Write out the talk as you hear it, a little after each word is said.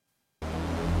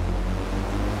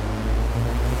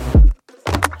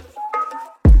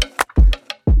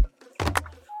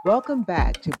Welcome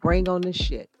back to Bring on the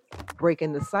Shit,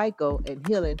 Breaking the Cycle and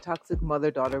Healing Toxic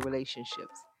Mother Daughter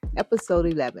Relationships, Episode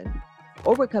 11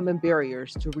 Overcoming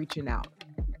Barriers to Reaching Out.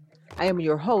 I am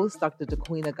your host, Dr.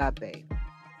 DeQueen Agape.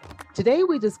 Today,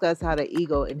 we discuss how the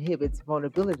ego inhibits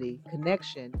vulnerability,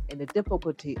 connection, and the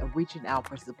difficulty of reaching out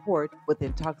for support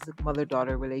within toxic mother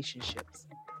daughter relationships.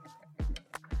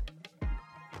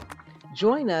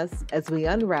 Join us as we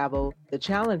unravel the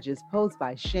challenges posed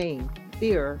by shame,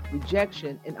 fear,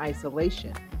 rejection, and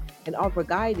isolation, and offer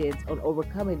guidance on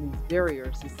overcoming these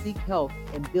barriers to seek help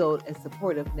and build a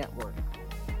supportive network.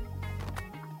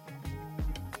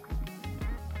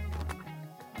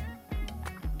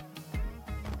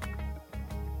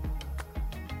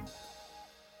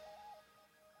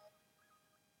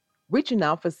 Reaching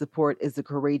out for support is a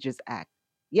courageous act.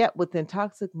 Yet, within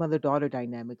toxic mother daughter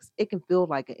dynamics, it can feel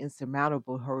like an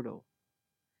insurmountable hurdle.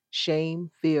 Shame,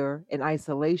 fear, and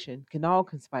isolation can all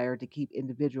conspire to keep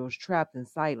individuals trapped in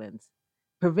silence,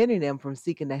 preventing them from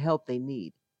seeking the help they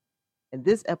need. In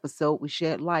this episode, we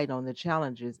shed light on the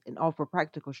challenges and offer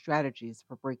practical strategies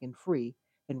for breaking free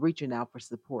and reaching out for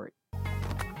support.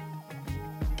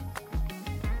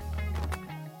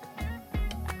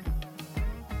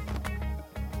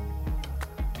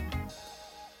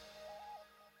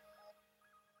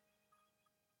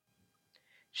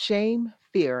 Shame,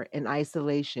 fear, and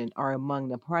isolation are among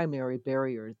the primary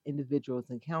barriers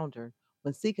individuals encounter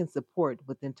when seeking support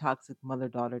within toxic mother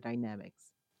daughter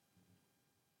dynamics.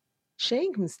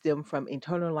 Shame can stem from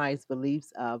internalized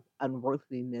beliefs of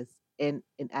unworthiness and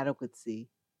inadequacy,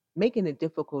 making it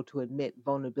difficult to admit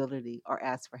vulnerability or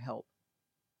ask for help.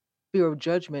 Fear of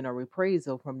judgment or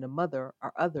reprisal from the mother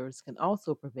or others can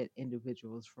also prevent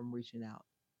individuals from reaching out.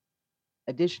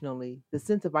 Additionally, the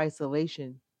sense of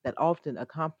isolation that often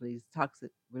accompanies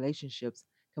toxic relationships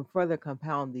can further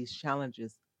compound these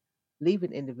challenges,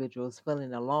 leaving individuals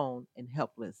feeling alone and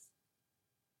helpless.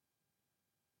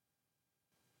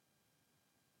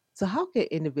 So, how can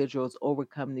individuals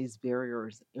overcome these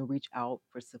barriers and reach out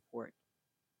for support?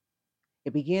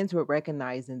 It begins with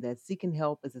recognizing that seeking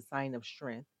help is a sign of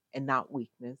strength and not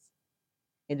weakness.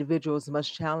 Individuals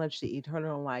must challenge the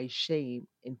internalized shame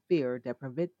and fear that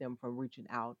prevent them from reaching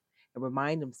out and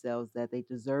remind themselves that they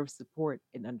deserve support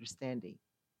and understanding.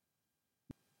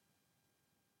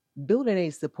 Building a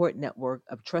support network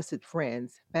of trusted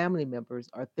friends, family members,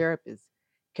 or therapists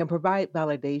can provide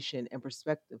validation and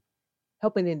perspective,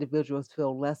 helping individuals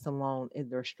feel less alone in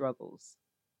their struggles.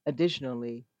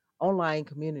 Additionally, online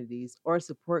communities or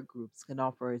support groups can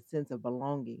offer a sense of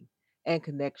belonging and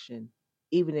connection,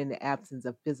 even in the absence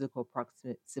of physical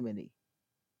proximity.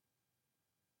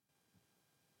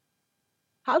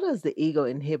 How does the ego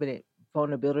inhibit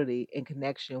vulnerability and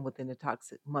connection within the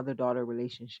toxic mother daughter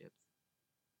relationships?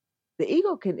 The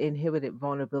ego can inhibit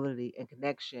vulnerability and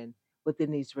connection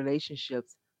within these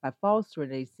relationships by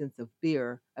fostering a sense of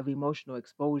fear of emotional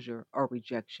exposure or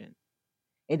rejection.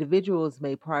 Individuals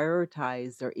may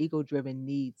prioritize their ego driven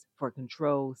needs for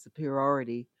control,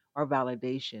 superiority, or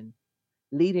validation,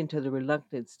 leading to the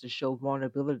reluctance to show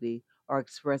vulnerability or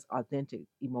express authentic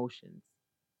emotions.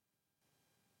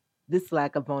 This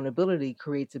lack of vulnerability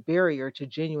creates a barrier to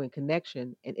genuine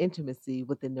connection and intimacy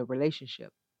within the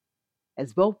relationship,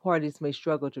 as both parties may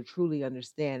struggle to truly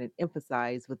understand and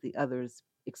empathize with the other's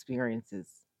experiences.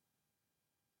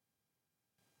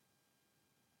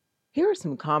 Here are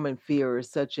some common fears,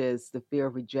 such as the fear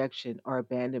of rejection or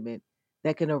abandonment,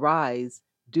 that can arise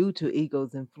due to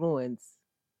ego's influence.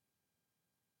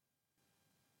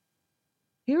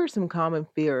 Here are some common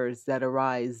fears that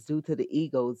arise due to the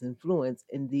ego's influence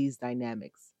in these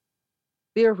dynamics.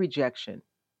 Fear of rejection.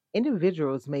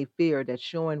 Individuals may fear that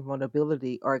showing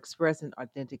vulnerability or expressing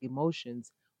authentic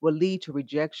emotions will lead to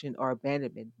rejection or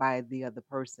abandonment by the other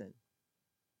person.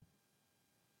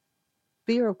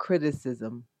 Fear of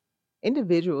criticism.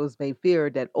 Individuals may fear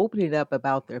that opening up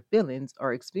about their feelings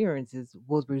or experiences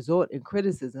will result in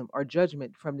criticism or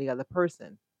judgment from the other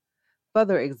person,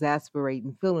 further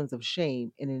exasperating feelings of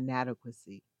shame and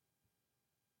inadequacy.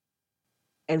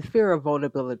 And fear of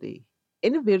vulnerability.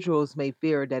 Individuals may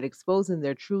fear that exposing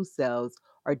their true selves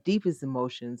or deepest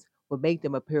emotions will make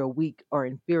them appear weak or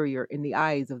inferior in the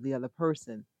eyes of the other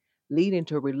person, leading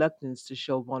to reluctance to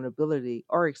show vulnerability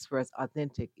or express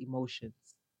authentic emotions.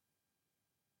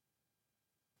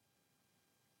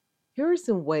 Here are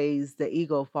some ways the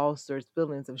ego fosters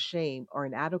feelings of shame or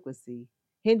inadequacy,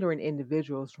 hindering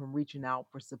individuals from reaching out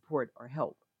for support or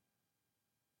help.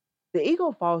 The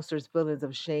ego fosters feelings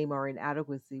of shame or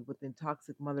inadequacy within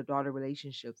toxic mother daughter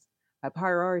relationships by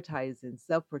prioritizing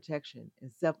self protection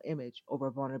and self image over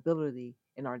vulnerability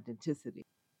and authenticity.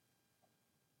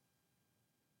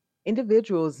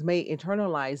 Individuals may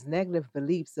internalize negative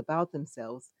beliefs about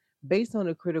themselves based on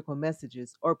the critical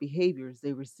messages or behaviors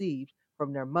they received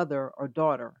from their mother or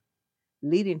daughter,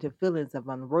 leading to feelings of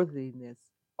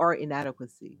unworthiness or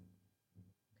inadequacy.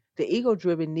 The ego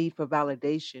driven need for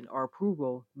validation or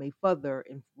approval may further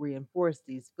reinforce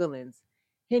these feelings,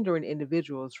 hindering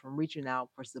individuals from reaching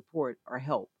out for support or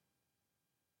help.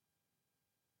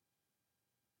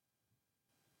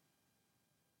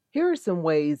 Here are some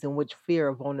ways in which fear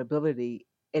of vulnerability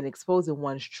and exposing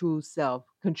one's true self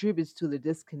contributes to the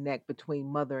disconnect between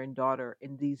mother and daughter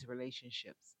in these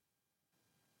relationships.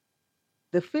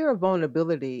 The fear of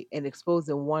vulnerability and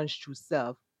exposing one's true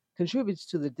self contributes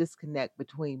to the disconnect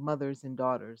between mothers and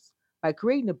daughters by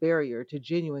creating a barrier to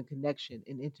genuine connection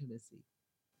and intimacy.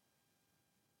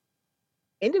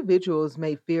 Individuals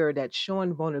may fear that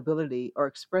showing vulnerability or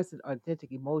expressing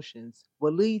authentic emotions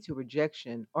will lead to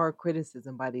rejection or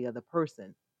criticism by the other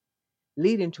person,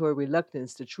 leading to a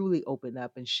reluctance to truly open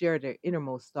up and share their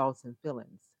innermost thoughts and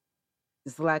feelings.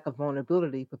 This lack of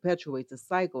vulnerability perpetuates a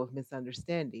cycle of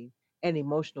misunderstanding and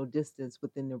emotional distance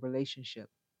within the relationship,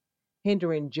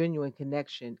 hindering genuine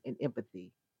connection and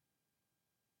empathy.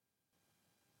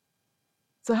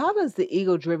 So, how does the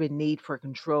ego driven need for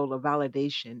control or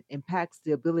validation impacts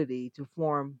the ability to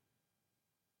form?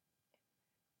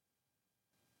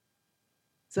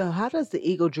 So, how does the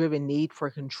ego driven need for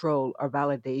control or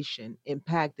validation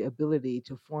impact the ability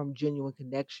to form genuine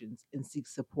connections and seek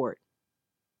support?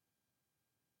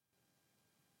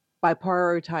 By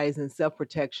prioritizing self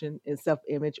protection and self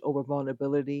image over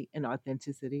vulnerability and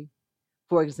authenticity.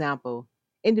 For example,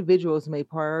 individuals may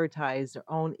prioritize their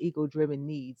own ego driven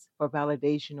needs for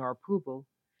validation or approval,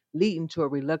 leading to a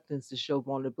reluctance to show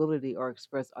vulnerability or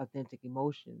express authentic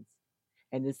emotions.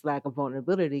 And this lack of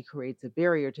vulnerability creates a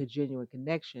barrier to genuine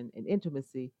connection and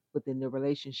intimacy within the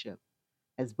relationship,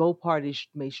 as both parties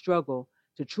may struggle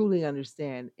to truly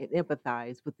understand and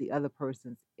empathize with the other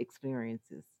person's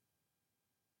experiences.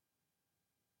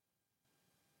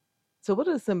 So, what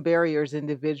are some barriers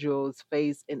individuals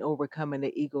face in overcoming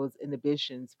the ego's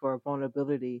inhibitions for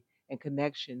vulnerability and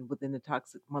connection within the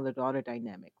toxic mother daughter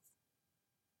dynamics?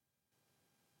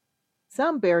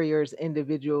 Some barriers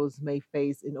individuals may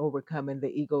face in overcoming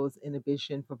the ego's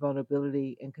inhibition for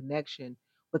vulnerability and connection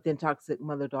within toxic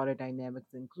mother daughter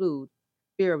dynamics include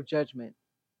fear of judgment.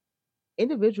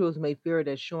 Individuals may fear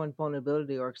that showing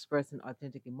vulnerability or expressing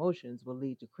authentic emotions will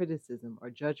lead to criticism or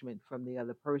judgment from the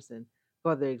other person,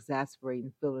 further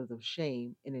exacerbating feelings of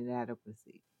shame and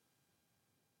inadequacy.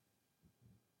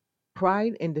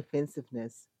 Pride and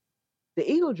defensiveness. The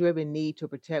ego driven need to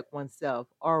protect oneself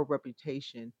or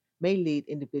reputation may lead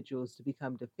individuals to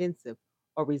become defensive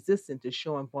or resistant to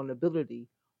showing vulnerability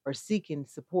or seeking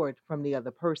support from the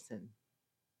other person.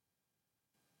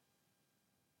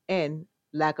 And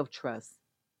lack of trust.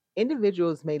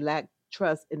 Individuals may lack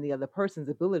trust in the other person's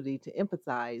ability to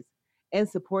empathize and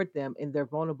support them in their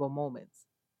vulnerable moments,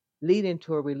 leading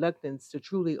to a reluctance to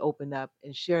truly open up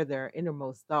and share their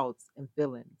innermost thoughts and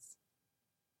feelings.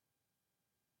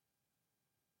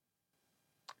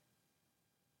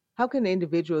 How can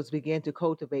individuals begin to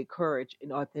cultivate courage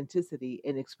and authenticity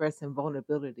in expressing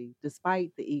vulnerability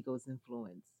despite the ego's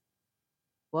influence?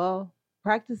 Well,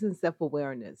 practicing self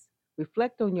awareness.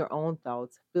 Reflect on your own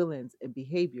thoughts, feelings, and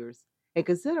behaviors, and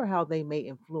consider how they may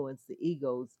influence the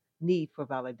ego's need for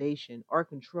validation or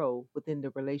control within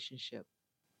the relationship.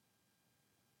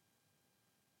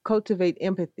 Cultivate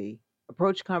empathy.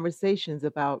 Approach conversations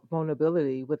about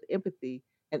vulnerability with empathy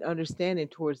and understanding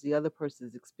towards the other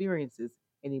person's experiences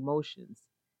and emotions,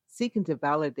 seeking to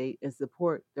validate and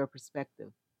support their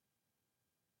perspective.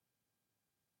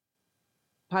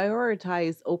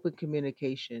 Prioritize open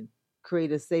communication.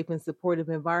 Create a safe and supportive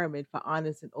environment for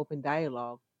honest and open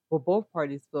dialogue where both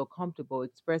parties feel comfortable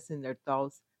expressing their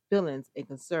thoughts, feelings, and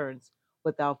concerns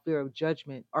without fear of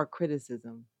judgment or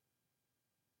criticism.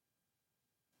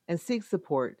 And seek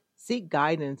support. Seek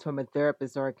guidance from a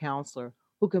therapist or a counselor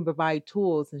who can provide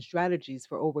tools and strategies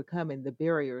for overcoming the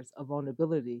barriers of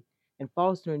vulnerability and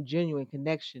fostering genuine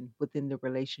connection within the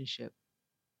relationship.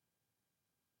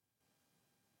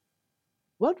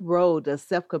 What role does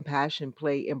self compassion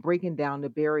play in breaking down the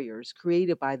barriers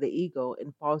created by the ego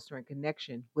and fostering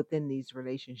connection within these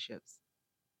relationships?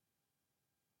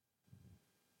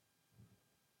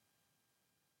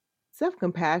 Self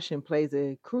compassion plays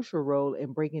a crucial role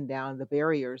in breaking down the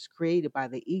barriers created by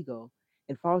the ego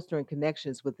and fostering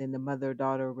connections within the mother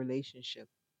daughter relationship.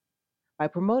 By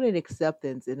promoting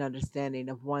acceptance and understanding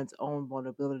of one's own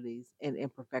vulnerabilities and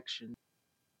imperfections,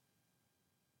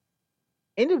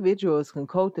 individuals can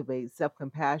cultivate self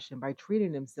compassion by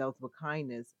treating themselves with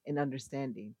kindness and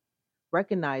understanding,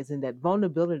 recognizing that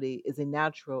vulnerability is a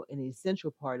natural and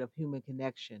essential part of human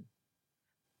connection.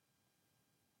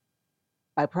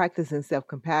 By practicing self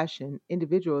compassion,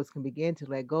 individuals can begin to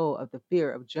let go of the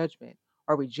fear of judgment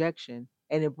or rejection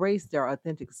and embrace their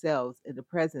authentic selves in the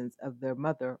presence of their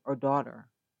mother or daughter.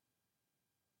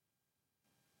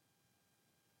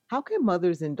 How can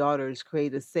mothers and daughters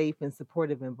create a safe and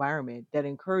supportive environment that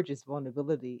encourages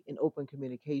vulnerability and open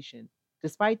communication,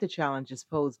 despite the challenges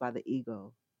posed by the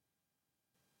ego?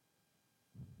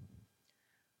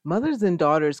 Mothers and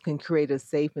daughters can create a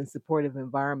safe and supportive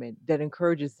environment that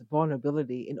encourages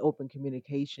vulnerability and open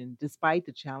communication despite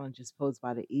the challenges posed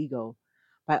by the ego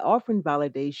by offering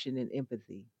validation and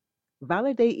empathy.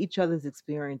 Validate each other's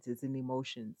experiences and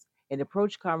emotions and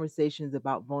approach conversations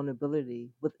about vulnerability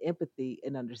with empathy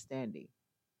and understanding.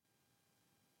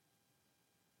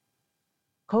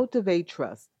 Cultivate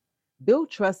trust. Build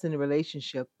trust in a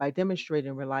relationship by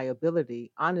demonstrating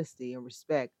reliability, honesty, and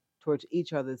respect towards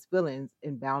each other's feelings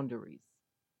and boundaries.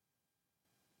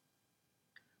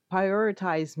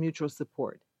 Prioritize mutual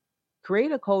support.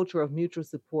 Create a culture of mutual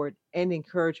support and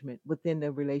encouragement within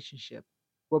the relationship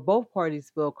where both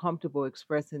parties feel comfortable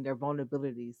expressing their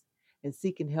vulnerabilities and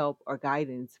seeking help or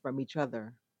guidance from each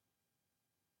other.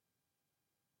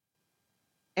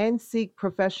 And seek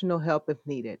professional help if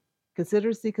needed.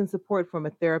 Consider seeking support from a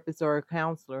therapist or a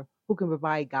counselor who can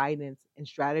provide guidance and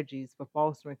strategies for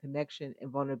fostering connection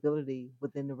and vulnerability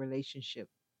within the relationship.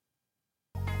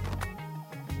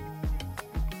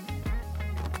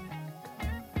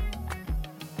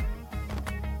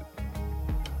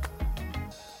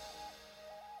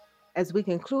 As we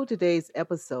conclude today's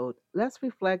episode, let's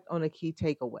reflect on a key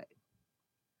takeaway.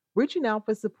 Reaching out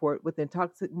for support within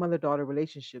toxic mother daughter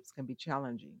relationships can be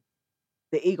challenging.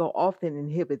 The ego often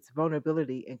inhibits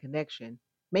vulnerability and connection,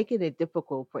 making it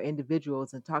difficult for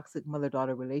individuals in toxic mother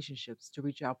daughter relationships to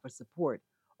reach out for support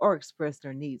or express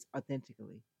their needs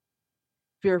authentically.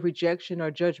 Fear of rejection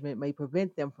or judgment may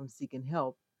prevent them from seeking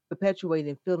help,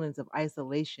 perpetuating feelings of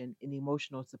isolation and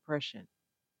emotional suppression.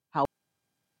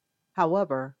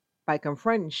 However, by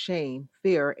confronting shame,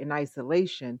 fear, and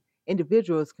isolation,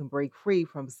 individuals can break free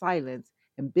from silence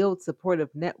and build supportive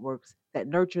networks that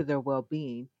nurture their well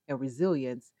being and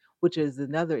resilience, which is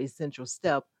another essential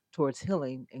step towards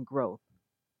healing and growth.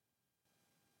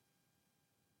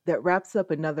 That wraps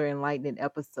up another enlightening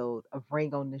episode of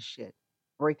Ring on the Shit,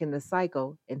 breaking the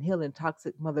cycle and healing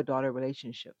toxic mother daughter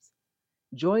relationships.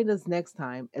 Join us next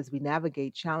time as we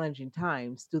navigate challenging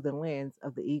times through the lens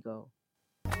of the ego.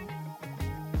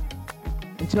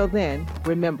 Until then,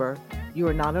 remember, you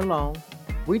are not alone.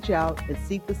 Reach out and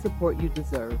seek the support you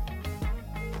deserve.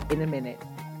 In a minute.